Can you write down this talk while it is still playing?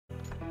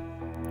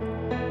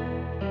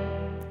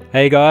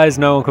Hey guys,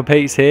 no one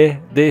competes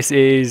here. This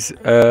is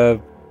I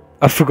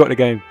forgot the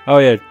game. Oh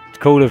yeah,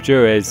 Call of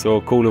Juarez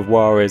or Call of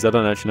Juarez. I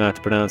don't actually know how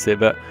to pronounce it,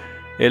 but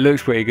it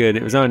looks pretty good.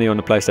 It was only on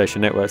the PlayStation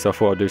Network, so I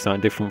thought I'd do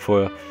something different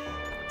for you.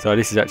 So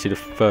this is actually the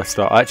first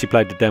start. I actually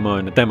played the demo,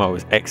 and the demo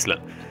was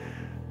excellent,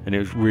 and it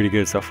was really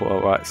good. So I thought,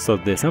 alright,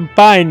 sod this. I'm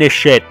buying this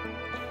shit.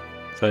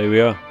 So here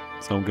we are.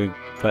 So I'm going to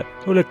play.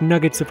 Oh look,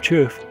 nuggets of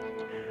truth.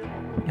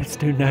 Let's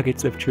do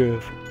nuggets of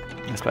truth.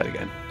 Let's play the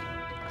game.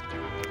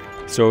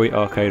 Story,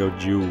 arcade, or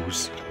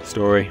duels?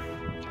 Story.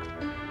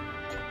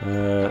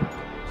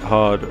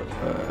 Hard.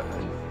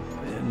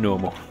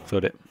 Normal.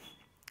 Sort it.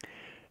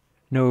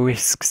 No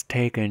risks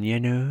taken, you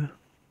know.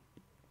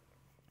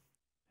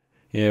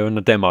 Yeah, on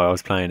the demo I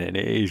was playing it, and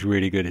it is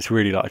really good. It's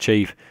really like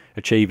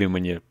achieving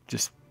when you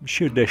just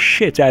shoot the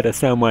shit out of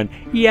someone,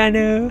 you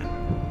know.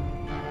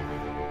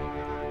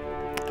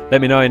 Let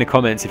me know in the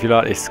comments if you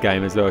like this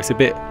game as well. It's a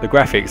bit, the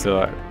graphics are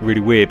like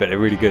really weird, but they're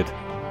really good.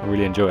 I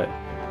really enjoy it.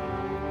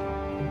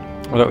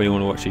 I don't really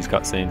want to watch these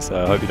cutscenes,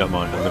 so I hope you don't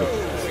mind. I'm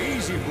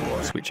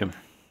gonna switch them.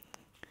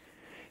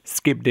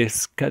 Skip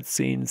this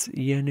cutscenes,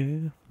 you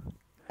know.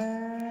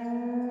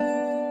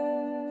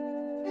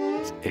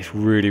 It's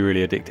really,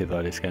 really addictive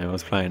though, this game. I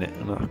was playing it,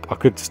 and I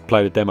could just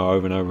play the demo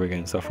over and over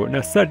again. So I thought,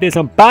 no, so this,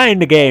 I'm buying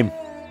the game.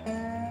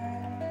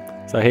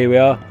 So here we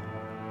are.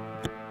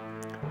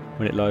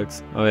 When it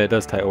loads. Oh yeah, it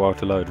does take a while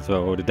to load as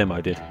well, or the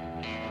demo did.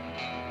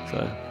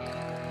 So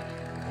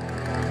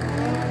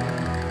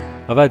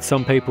I've had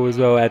some people as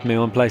well add me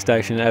on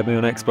PlayStation, add me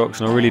on Xbox,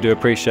 and I really do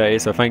appreciate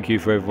it, so thank you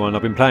for everyone.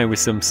 I've been playing with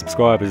some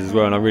subscribers as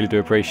well, and I really do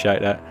appreciate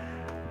that.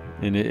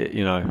 And it,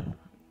 you know,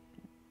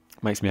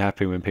 makes me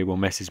happy when people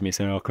message me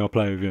saying, oh, can I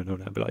play with you? And all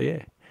that. I'll be like,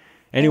 yeah,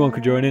 anyone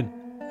can join in.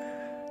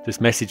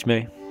 Just message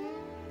me.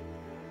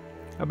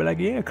 I'll be like,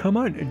 yeah, come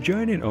on,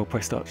 join in. Oh,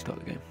 press start the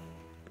game.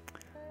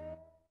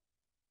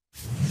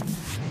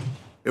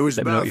 It was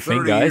about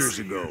 30 years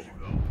ago.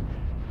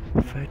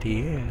 30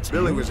 years.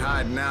 Billy was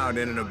hiding out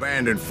in an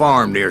abandoned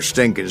farm near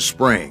Stinking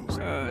Springs.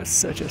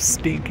 Such a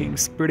stinking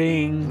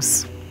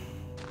springs.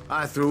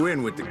 I threw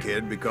in with the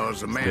kid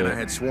because the man I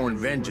had sworn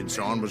vengeance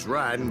on was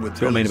riding with.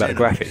 That's what I mean about the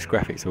graphics.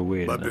 Graphics are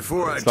weird. But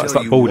before it's I like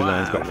tell you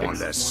Borderlands why graphics. I want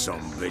that son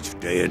of a bitch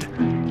dead,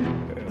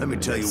 let me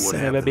tell you what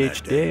son of a happened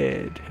bitch that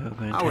day.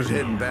 dead. I was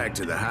heading back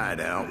to the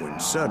hideout when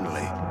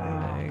suddenly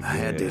I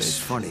had this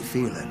funny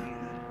feeling.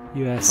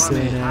 You are so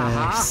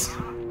nice.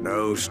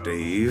 No,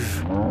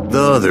 Steve.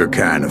 The other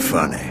kind of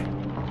funny.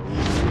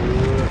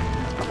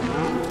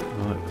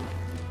 Right.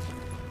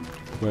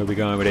 Where are we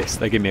going with this?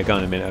 They give me a gun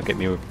in a minute. I'll get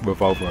me a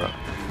revolver out.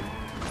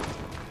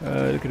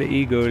 Look at the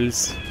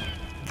eagles.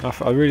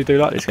 I really do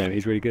like this game.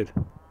 It's really good.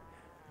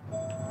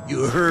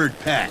 You heard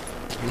Pat.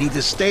 You need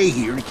to stay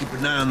here and keep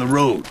an eye on the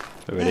road.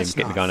 But we didn't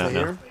get the gun out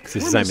now. Because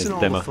it's the same as the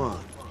demo.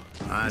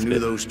 I knew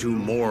those two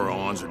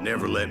morons would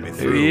never let me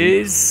through. There he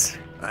is.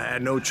 I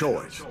had no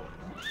choice.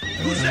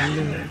 Who's that?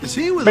 Is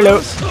he with Hello.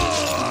 us?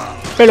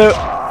 Hello.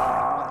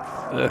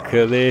 Look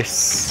at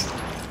this.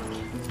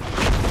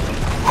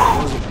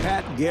 Was it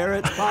Pat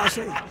Garrett's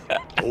posse?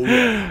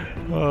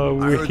 Oh,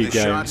 wicked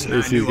game. This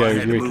game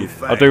is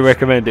wicked. I do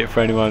recommend it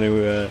for anyone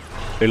who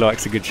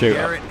likes a good shooter.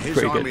 Garrett and his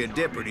Pretty army good. of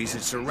deputies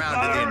had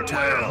surrounded the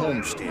entire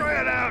homestead.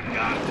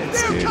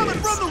 Let's do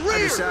this. I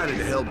decided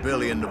to help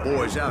Billy and the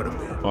boys out a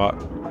bit.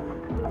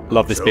 Right.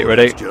 Love this So bit.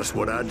 Ready? that's just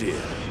what I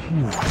did.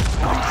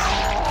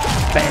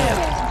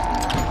 Bam.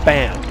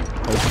 Bam.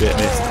 Oh shit,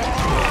 missed.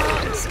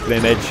 Yes.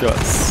 Them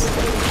headshots.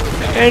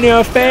 In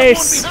your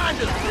face.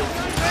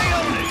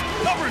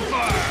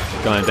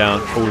 Going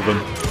down. All of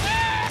them.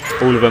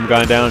 All of them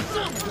going down.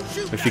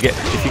 If you get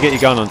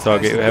your gun on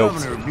target, it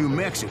helps.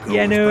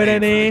 Yeah, know what I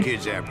mean?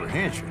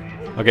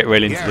 I'll get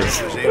well into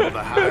this. was able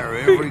to hire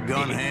every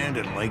gun hand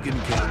in Lincoln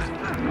County.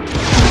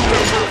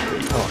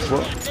 Oh,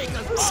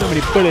 what? So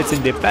many bullets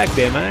in the back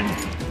there, man.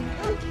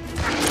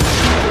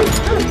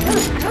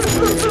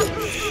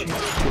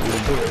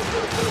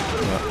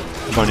 Right,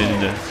 running in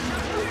there.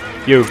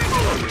 You.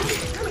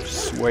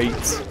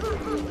 Sweet.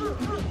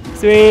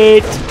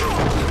 Sweet.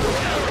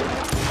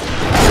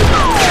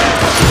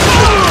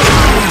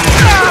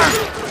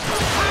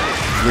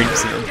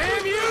 Rinsing him.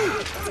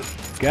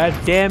 God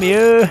damn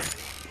you.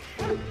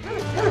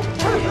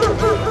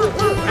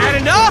 Had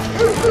enough?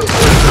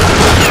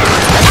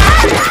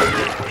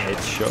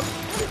 Headshot.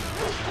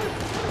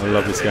 I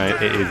love this game.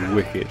 It is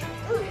wicked.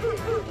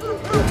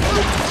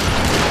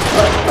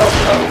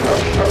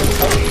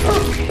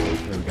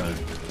 Where are we going?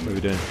 What are we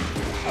doing?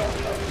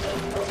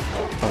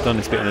 I've done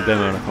this bit on the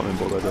demo and I can't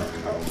remember what I did.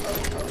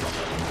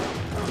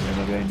 Where am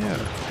I going now?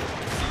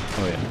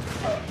 Oh yeah.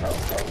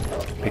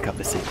 Pick up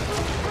the secret.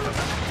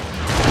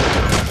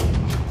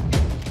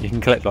 You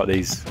can collect like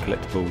these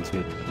collectibles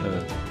with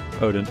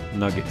Odin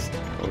nuggets,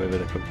 or whatever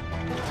they're called.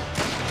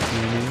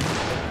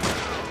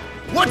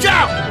 Watch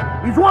out!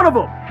 He's one of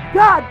them!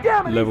 God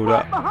damn it! Leveled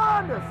up.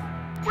 Behind us!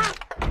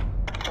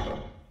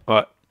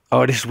 Right.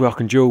 Oh, this is where I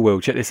can dual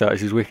wield. Check this out.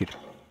 This is wicked.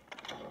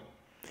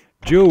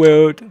 Dual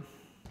wield.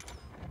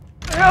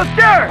 Hell,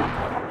 Derek!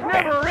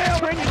 Never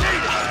around when you need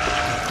it!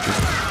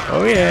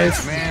 Oh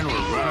yes. Man, we're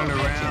running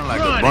around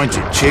like a bunch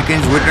of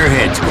chickens with their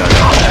heads cut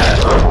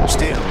off.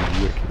 Still,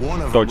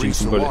 one of them Dodging reached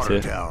some the bullets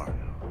water here.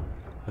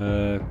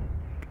 tower.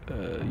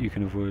 You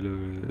can avoid.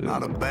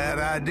 Not a bad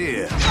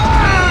idea.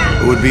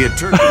 It would be a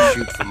turkey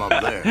shoot from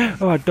up there.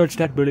 Oh, I dodged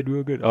that bullet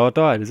real good. Oh, I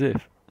died as if.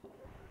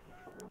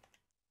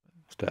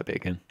 Let's do that bit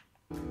again.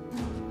 You're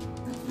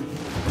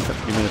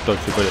gonna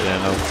dodge the bullet there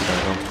and I'll go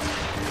wrong.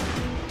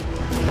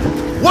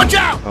 Watch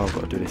out! Oh, I've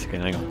got to do this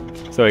again. Hang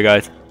on. Sorry,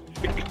 guys.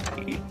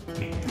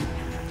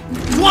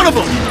 One of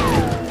them!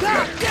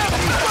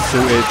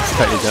 Sorted.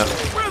 Take these out.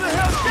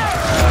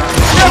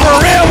 Never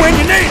around when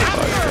you need it!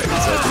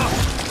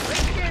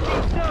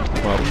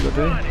 What have we got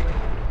to do?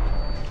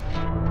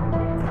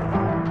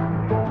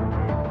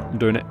 I'm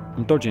doing it.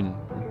 I'm dodging.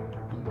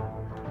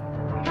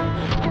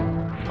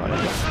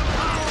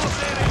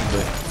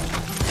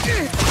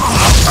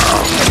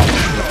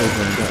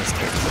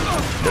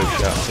 Go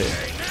shots here.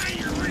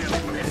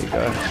 There you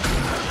go.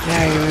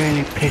 Now you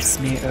really piss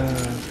me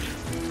off.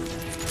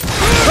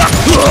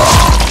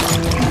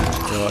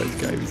 Oh,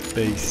 this game is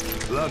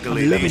beast.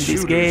 Luckily, I'm loving these this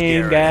shooters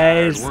game,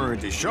 Gary guys.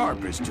 weren't the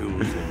sharpest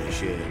tools in the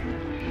shed.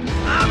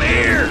 I'm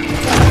here!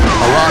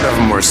 A lot of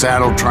them were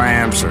saddle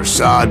tramps or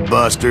sod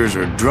busters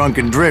or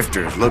drunken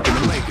drifters looking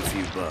to make a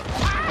few bucks.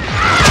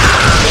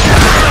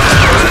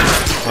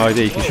 Oh,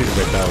 yeah, you can shoot a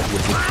red barrel.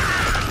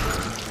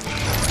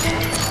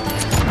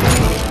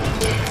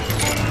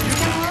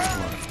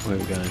 Where are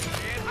we going?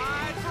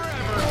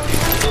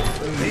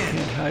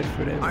 Hide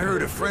for them. I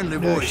heard a friendly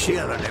voice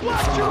yelling at me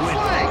from the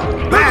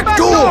window. Back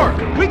door!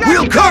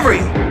 We'll cover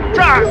you!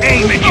 Try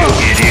aiming, you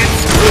idiot!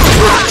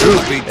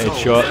 Truth be told,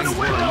 Headshot. things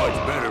were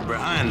much better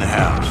behind the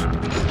house.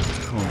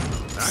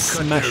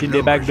 Smashing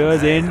the back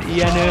doors in, you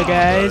know,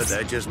 guys.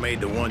 That just made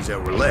the ones that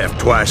were left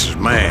twice as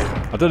mad.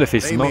 I don't know if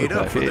it's They made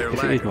up multiplayer. for their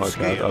If it lack is of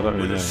multiplayer, I skill don't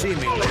really with a know.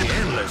 seemingly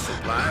endless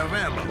supply of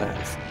ammo.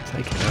 Let's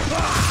take him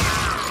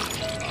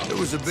out. It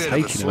was a bit of a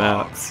Taking him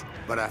slog, out.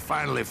 but I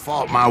finally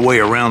fought my way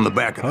around the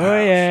back of the Oh,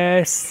 house.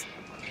 yes.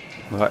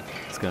 Right,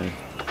 let's go.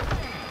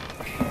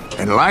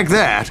 And like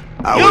that,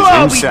 I You'll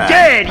all was be inside.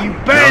 dead, you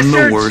None bastards!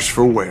 the worse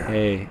for wear.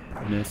 Hey,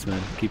 nice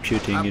man. Keep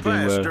shooting. I You're doing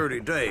passed well. Dirty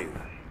Dave,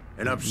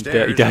 and Dirty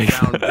upstairs I Dave.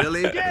 found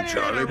Billy and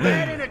Charlie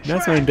Bailey.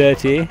 Nice one,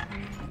 Dirty.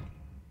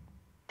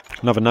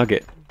 Another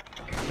nugget.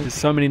 There's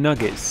so many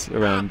nuggets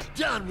around.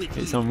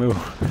 It's unreal.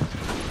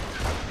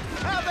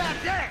 How about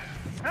that?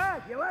 Huh?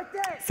 You like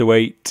that?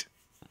 Sweet.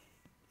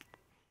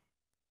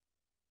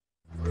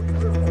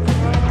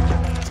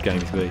 This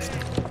game is beast.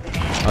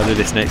 I'll do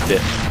this next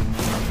bit.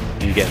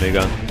 And you get me a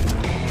gun.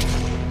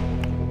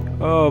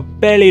 Oh,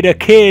 Belly the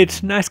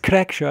kid! Nice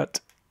crack shot.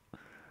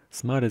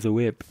 Smart as a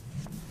whip.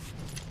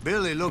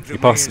 Billy looked at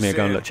He passes me a and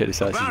gun. said, Look, check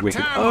this out. This is "About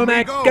wicked. time, Oh my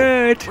amigo.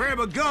 god! Grab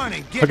a gun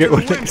and get I get to the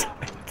one window." next.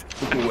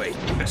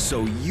 Wait,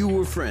 so you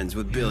were friends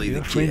with Billy the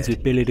You're Kid? friends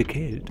with Billy the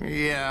kid.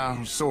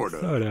 Yeah, sort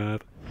of. Hold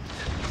up.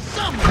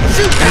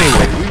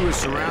 Anyway, we were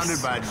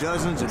surrounded by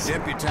dozens of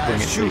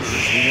deputized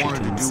shooters who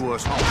wanted to do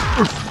us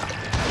harm.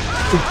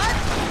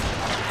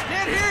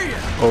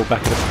 Oh,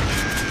 back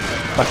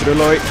of the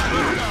lorry.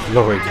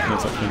 Lorry,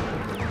 not such thing.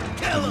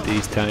 In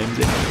these times,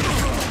 this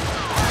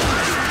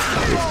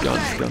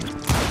guns.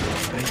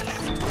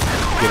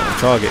 Get on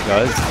target,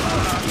 guys.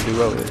 You do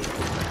well with it.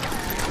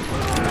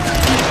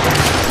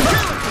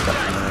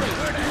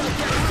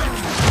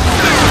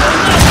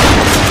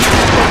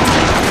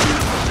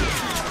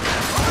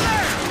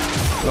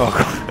 Oh,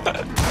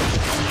 God.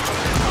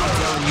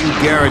 You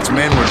Garrett's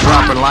men were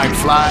dropping like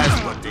flies,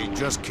 but they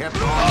just kept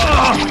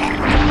on.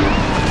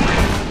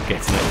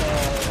 Getting it.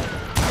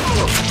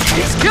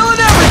 He's killing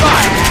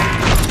everybody!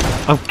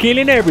 I'm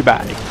killing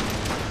everybody.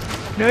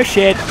 No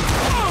shit. Look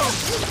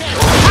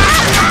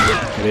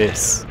at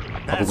this.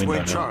 That's Window when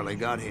now. Charlie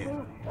got hit.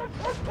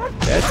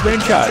 That's when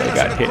Charlie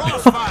got hit.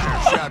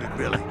 Crossfire, shouted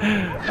Billy.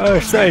 Oh,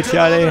 sorry,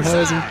 Charlie.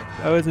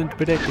 I wasn't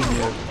protecting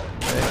you.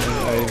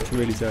 I'm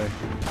really sorry.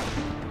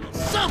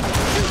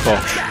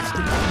 Bosh.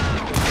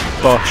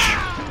 Bosh.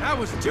 That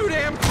was too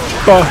damn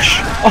close. Bosh.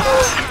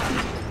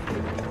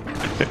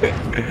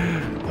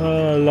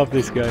 Oh, I love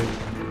this game.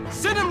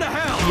 Send him to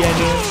hell! Yeah,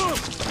 no.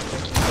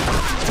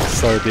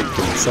 So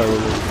ridiculous. So real.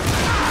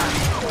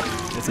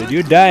 I said,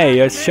 you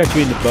die. I shot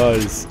you in the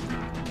balls.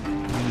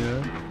 You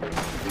know?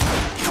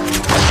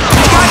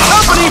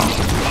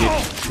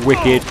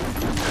 Wicked.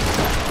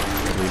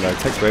 Reload.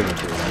 Takes forever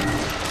to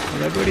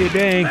reload. What are you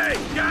doing? Hey,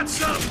 got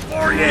something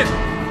for you!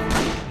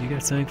 You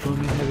got something for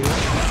me? Have you? I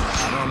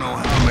don't know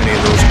how many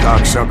of those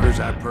cocksuckers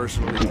I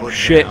personally put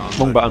Shit. down,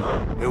 Wrong but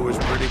button. It was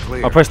pretty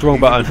clear. I pressed the wrong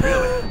button.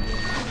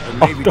 And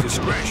maybe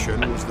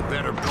discretion was the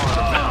better part of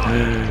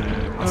valor.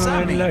 Oh,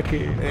 unlucky.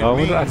 It I wonder what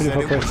means happens if that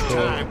I it press was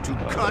time to the...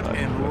 cut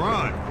and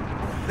run.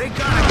 They got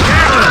a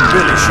cannon,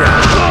 Billy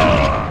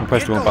shouted. I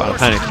pressed the wrong button. I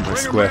panicked and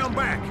pressed square.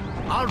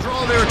 I'll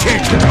draw their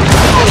attention.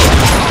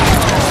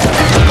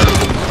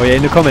 Oh yeah,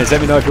 in the comments,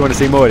 let me know if you want to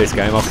see more of this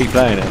game. I'll keep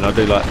playing it and I'll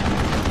do like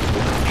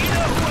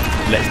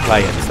Let's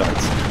Play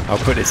episodes. I'll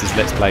put this as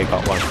Let's Play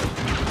Part 1.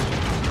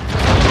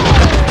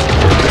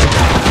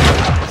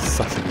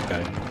 Such a good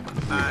game.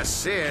 I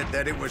said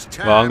that it was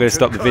time Well, I'm going to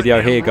stop the video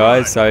cut here, and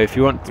guys. run. So if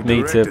you want Who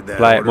me to directed that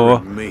play it order more,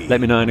 to me?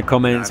 let me know in the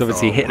comments. I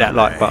Obviously, thought, hit that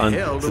why like the button.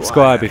 hell do I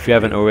Subscribe have if you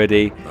haven't to?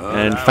 already.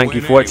 And I thank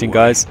you win for watching, anyway.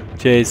 guys.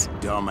 Cheers.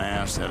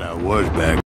 Dumbass that I was back